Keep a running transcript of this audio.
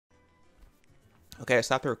Okay, I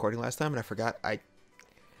stopped the recording last time and I forgot I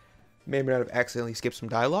may or may not have accidentally skipped some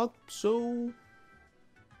dialogue, so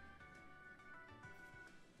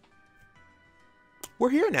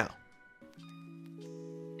we're here now.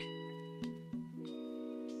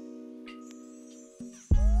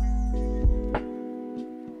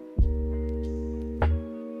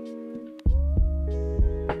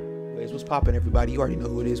 Anyways, what's poppin', everybody? You already know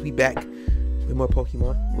who it is. We back with more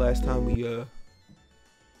Pokemon. Last time we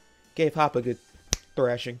gave Hop a good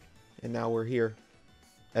thrashing, and now we're here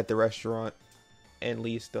at the restaurant, and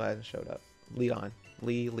Lee still hasn't showed up. Leon,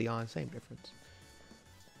 same difference.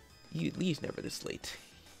 Lee's never this late.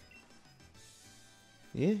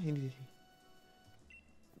 Yeah,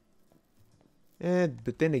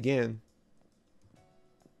 but then again,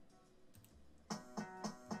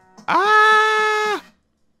 ah!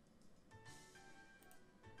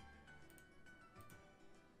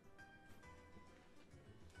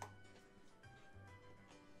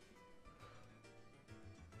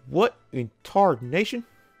 What in tarnation?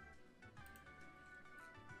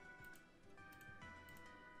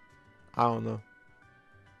 I don't know.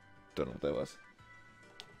 Don't know what that was.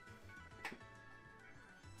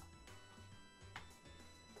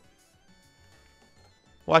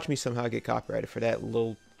 Watch me somehow get copyrighted for that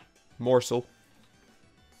little morsel.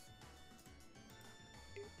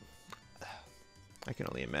 I can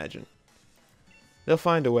only imagine. They'll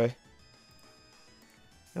find a way.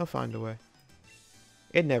 They'll find a way.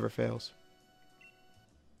 It never fails.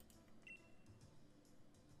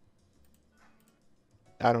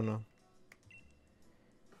 I don't know.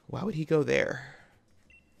 Why would he go there?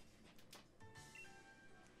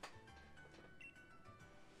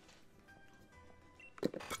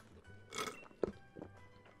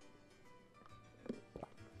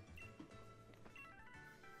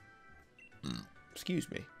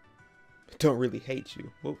 Excuse me. I don't really hate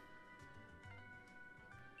you.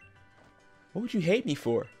 What would you hate me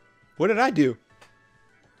for? What did I do?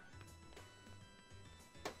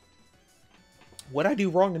 What'd I do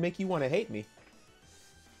wrong to make you want to hate me?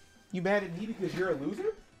 You mad at me because you're a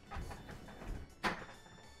loser?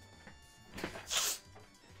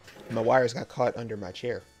 My wires got caught under my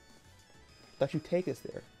chair. Thought you'd take us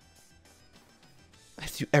there. I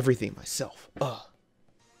have to do everything myself. Ugh.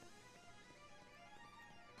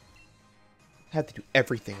 I have to do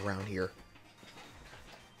everything around here.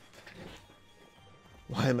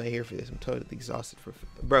 Why am I here for this? I'm totally exhausted for...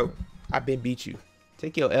 Bro, I've been beat you.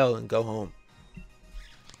 Take your L and go home.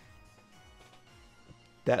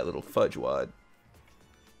 That little fudge wad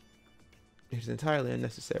is entirely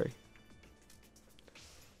unnecessary.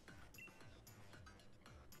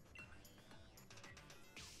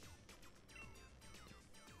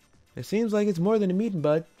 It seems like it's more than a meeting,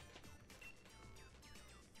 bud.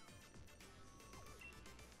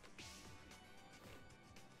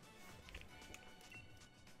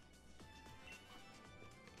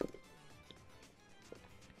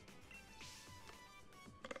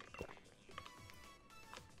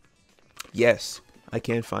 Yes, I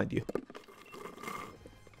can find you.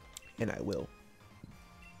 And I will.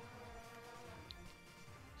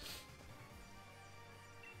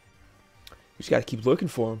 You just gotta keep looking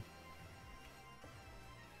for him.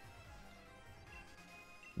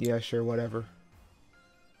 Yeah, sure, whatever.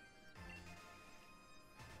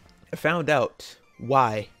 I found out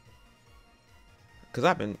why. Cause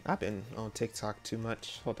I've been on TikTok too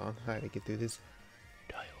much. Hold on, I gotta get through this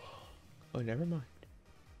dialogue. Oh, never mind.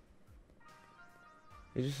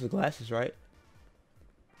 It's just the glasses, right?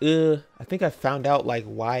 I think I found out like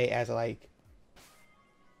why as like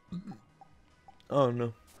I don't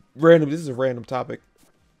know. Random. This is a random topic.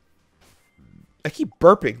 I keep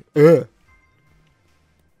burping. This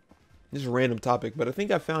is a random topic, but I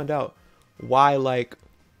think I found out why like.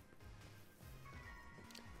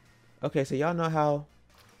 Okay, so y'all know how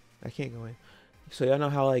I can't go in. So y'all know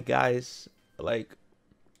how like guys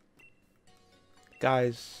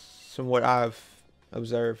from what I've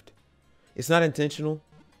observed, it's not intentional,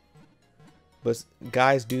 but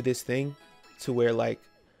guys do this thing to where like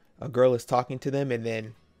a girl is talking to them and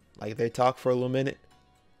then like they talk for a little minute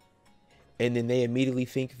and then they immediately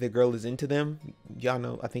think the girl is into them. Y'all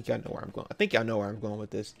know, I think y'all know where I'm going. I think y'all know where I'm going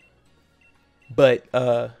with this. But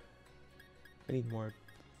I need more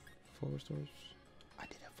forward stores. I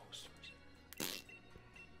did have forward stores.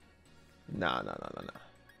 Nah.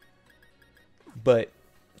 But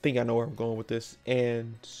I think I know where I'm going with this,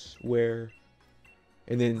 and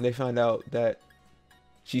then they find out that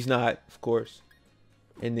she's not, of course,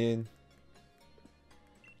 and then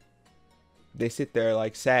they sit there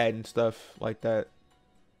like sad and stuff like that.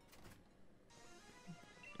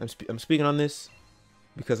 I'm speaking on this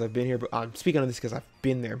because I've been here, but I'm speaking on this because I've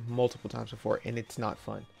been there multiple times before, and it's not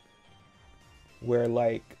fun. Where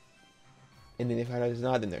like, and then they find out it's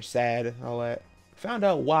not, then they're sad and all that. Found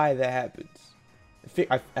out why that happens.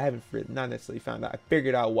 I haven't not necessarily found out. I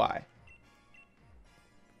figured out why.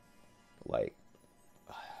 Like,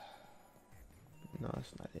 no,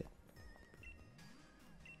 that's not it.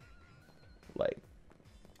 Like,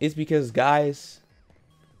 it's because guys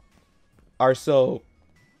are so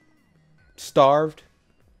starved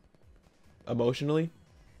emotionally.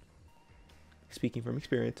 Speaking from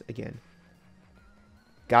experience again.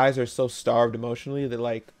 Guys are so starved emotionally that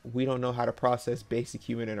like we don't know how to process basic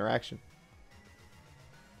human interaction.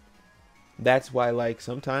 That's why like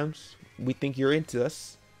sometimes we think you're into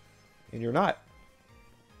us and you're not.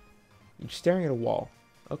 You're staring at a wall.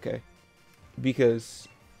 Okay. Because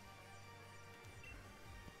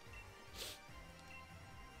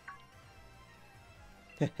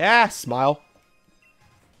smile.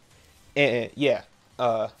 And yeah.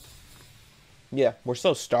 Yeah, we're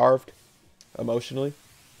so starved emotionally.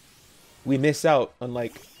 We miss out on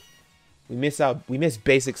like we miss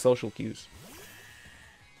basic social cues.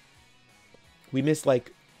 We miss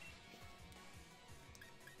like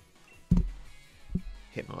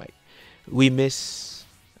hit my mic. We miss,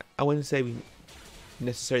 I wouldn't say we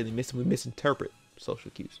necessarily miss them, we misinterpret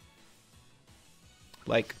social cues.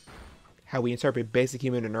 Like how we interpret basic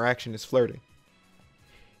human interaction as flirting.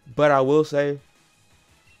 But I will say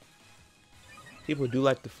people do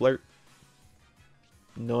like to flirt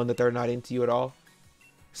knowing that they're not into you at all.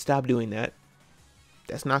 Stop doing that.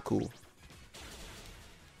 That's not cool.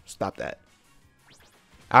 Stop that.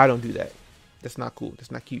 I don't do that. That's not cool.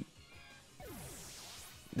 That's not cute.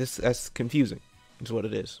 That's confusing. Is what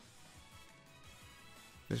it is.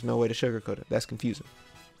 There's no way to sugarcoat it. That's confusing.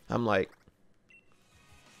 I'm like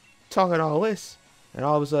talking all this, and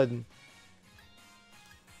all of a sudden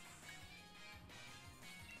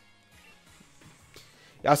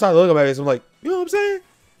I started looking at my face. I'm like, you know what I'm saying?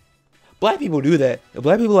 Black people do that.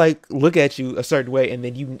 Black people like look at you a certain way, and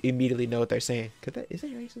then you immediately know what they're saying. Is that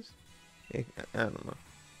racist? I don't know.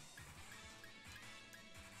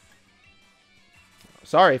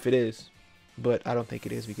 Sorry if it is, but I don't think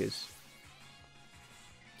it is because,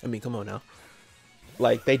 I mean, come on now.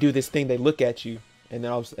 Like they do this thing, they look at you, and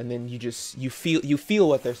then you feel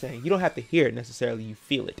what they're saying. You don't have to hear it necessarily. You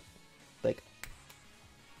feel it. Like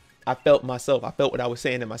I felt myself. I felt what I was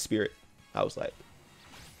saying in my spirit. I was like,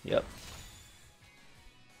 yep.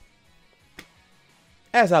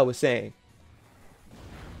 As I was saying,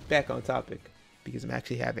 back on topic, because I'm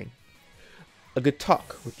actually having a good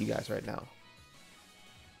talk with you guys right now.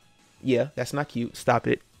 Yeah, that's not cute. Stop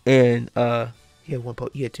it. And he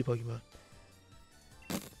had two Pokemon.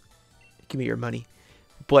 Give me your money.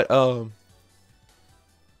 But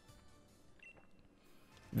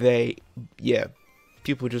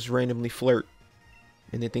people just randomly flirt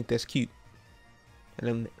and they think that's cute.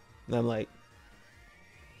 And I'm like,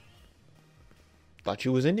 thought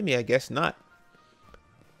you was into me, I guess not.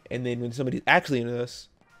 And then when somebody's actually into us,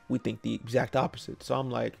 we think the exact opposite. So I'm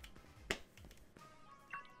like,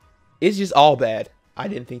 it's just all bad. I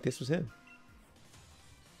didn't think this was him.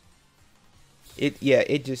 It's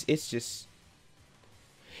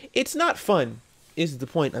not fun is the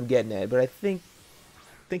point I'm getting at, but I think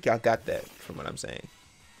y'all got that from what I'm saying.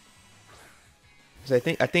 So I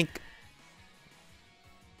think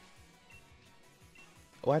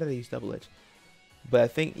why did I use double edge? But I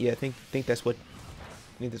think that's what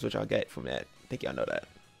y'all get from that. I think y'all know that.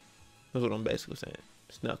 That's what I'm basically saying.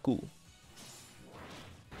 It's not cool.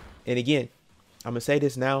 And again, I'm gonna say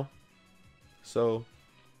this now. So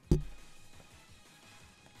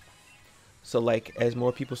like as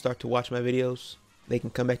more people start to watch my videos, they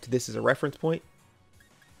can come back to this as a reference point.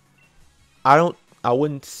 I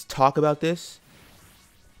wouldn't talk about this.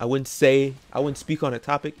 I wouldn't speak on a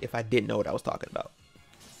topic if I didn't know what I was talking about.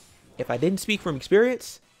 If I didn't speak from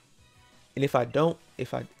experience, and if I don't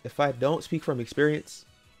speak from experience,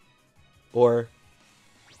 or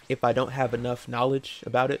if I don't have enough knowledge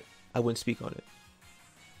about it, I wouldn't speak on it.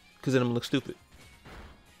 Because then I'm gonna look stupid.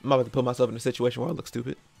 I'm not about to put myself in a situation where I look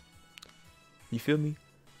stupid. You feel me?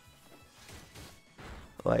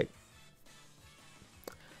 Like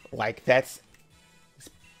that's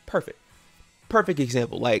perfect. Perfect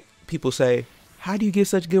example. Like people say, how do you give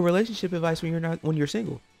such good relationship advice when you're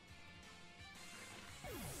single?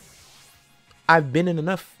 I've been in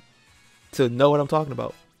enough to know what I'm talking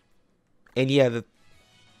about. And yeah,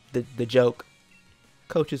 the joke,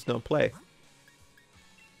 coaches don't play.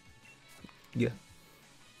 Yeah.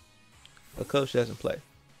 A coach doesn't play.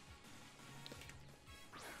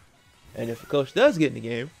 And if a coach does get in the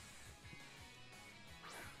game,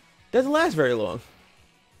 Doesn't last very long.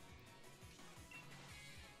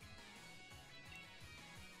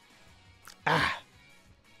 Ah.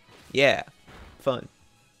 Yeah. Fun.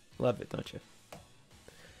 Love it, don't you?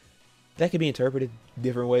 That could be interpreted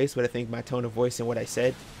different ways, but I think my tone of voice and what I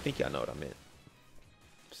said, I think y'all know what I meant.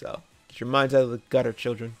 So, get your minds out of the gutter,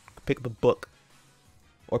 children. Pick up a book.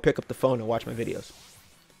 Or pick up the phone and watch my videos.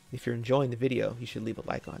 If you're enjoying the video, you should leave a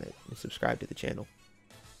like on it and subscribe to the channel.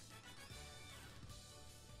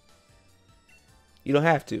 You don't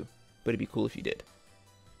have to, but it'd be cool if you did.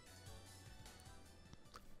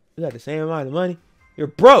 You got the same amount of money. You're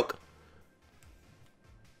broke.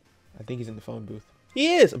 I think he's in the phone booth.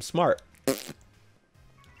 He is. I'm smart.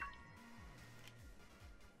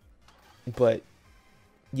 But,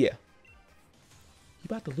 yeah. You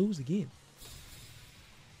about to lose again.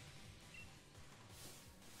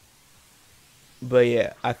 But,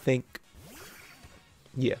 yeah, I think,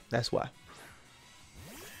 yeah, that's why.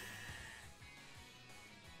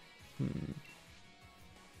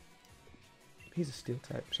 He's a steel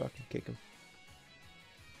type, so I can kick him.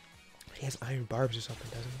 He has iron barbs or something,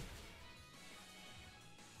 doesn't he?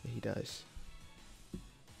 Yeah, he does.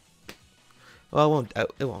 Well,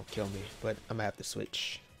 it won't kill me, but I'm gonna have to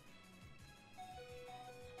switch.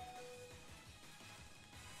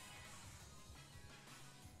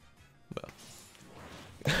 Well,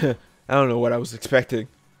 I don't know what I was expecting,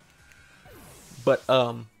 but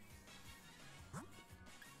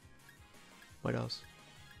what else?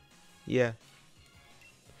 Yeah, I'm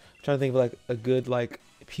trying to think of like a good like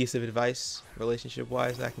piece of advice relationship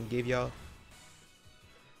wise that I can give y'all.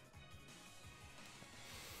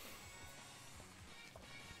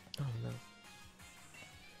 I don't know.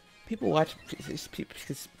 People watch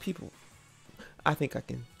people. I think I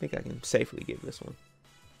can safely give this one.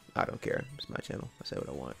 I don't care. It's my channel. I say what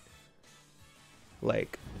I want.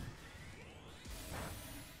 Like,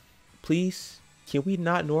 please, can we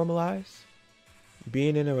not normalize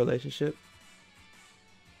being in a relationship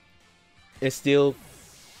and still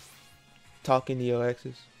talking to your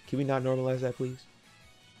exes? Can we not normalize that, please?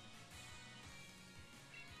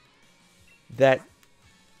 That,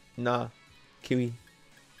 nah. Can we?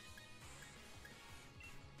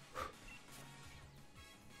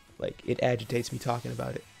 Like, it agitates me talking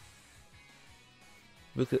about it.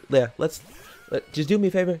 Because, yeah, just do me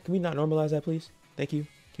a favor. Can we not normalize that, please? Thank you.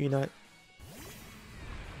 Can you not?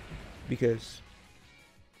 Because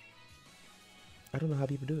I don't know how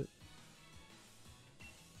people do it.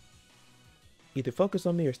 Either focus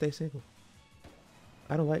on me or stay single.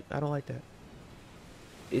 I don't like that.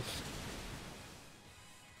 It's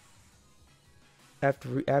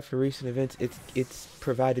after recent events, it's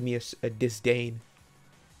provided me a disdain.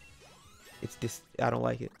 I don't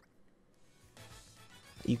like it.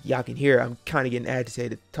 Y'all can hear I'm kind of getting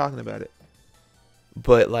agitated talking about it.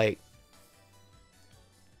 But like,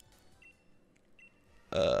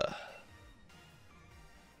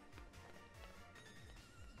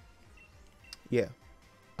 yeah,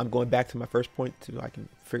 I'm going back to my first point so I can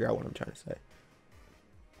figure out what I'm trying to say.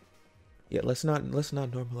 Yeah, let's not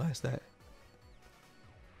normalize that.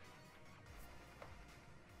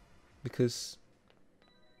 Because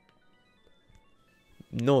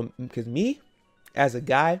me, as a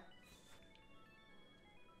guy,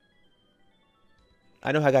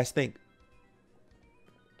 I know how guys think.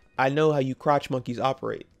 I know how you crotch monkeys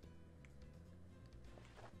operate.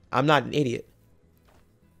 I'm not an idiot.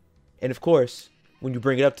 And of course, when you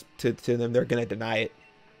bring it up to them, they're going to deny it.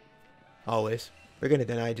 Always. They're going to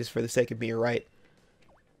deny it just for the sake of being right.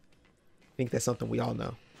 I think that's something we all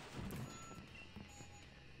know.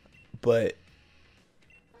 But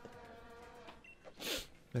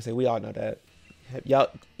I say we all know that.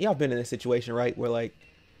 Y'all been in a situation, right, where like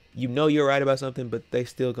you know you're right about something, but they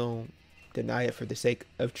still gonna deny it for the sake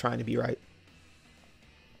of trying to be right.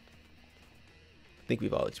 I think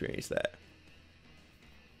we've all experienced that.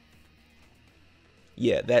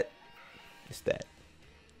 Yeah, it's that.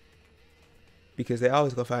 Because they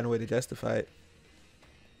always gonna find a way to justify it.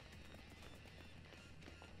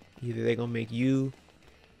 Either they gonna make you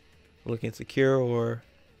look insecure or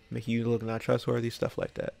make you look not trustworthy, stuff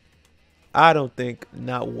like that. I don't think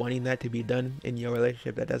not wanting that to be done in your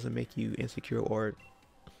relationship, that doesn't make you insecure or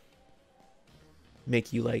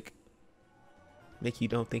make you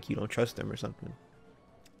don't think you don't trust them or something.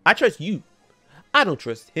 I trust you. I don't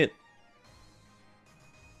trust him.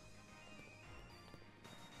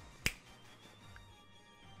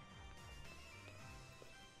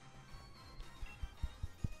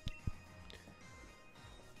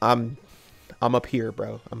 I'm up here,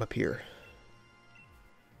 bro. I'm up here.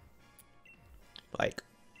 Like,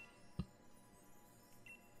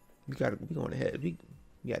 we going ahead.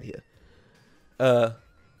 Get out of here. Uh,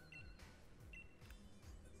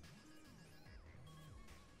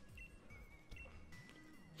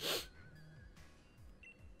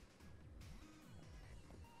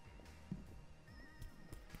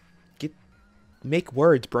 make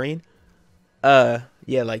words, brain. Yeah,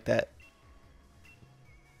 like that.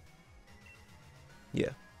 Yeah,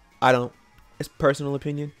 I don't. It's personal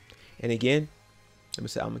opinion, and again,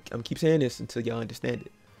 I'm keep saying this until y'all understand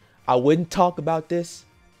it. I wouldn't talk about this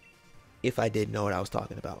if I didn't know what I was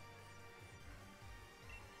talking about.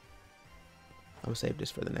 I'm gonna save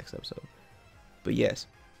this for the next episode. But yes,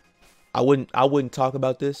 I wouldn't talk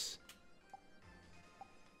about this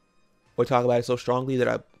or talk about it so strongly that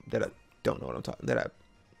I don't know what I'm talking. I'm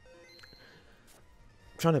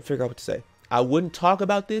trying to figure out what to say. I wouldn't talk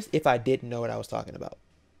about this if I didn't know what I was talking about.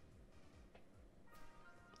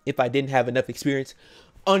 If I didn't have enough experience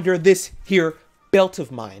under this here belt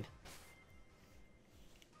of mine.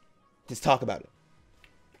 Just talk about it.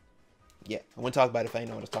 Yeah, I wouldn't talk about it if I didn't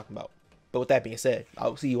know what I was talking about. But with that being said,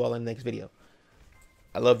 I'll see you all in the next video.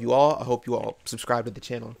 I love you all. I hope you all subscribe to the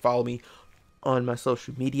channel and follow me on my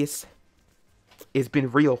social medias. It's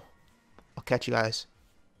been real. I'll catch you guys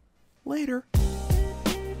later.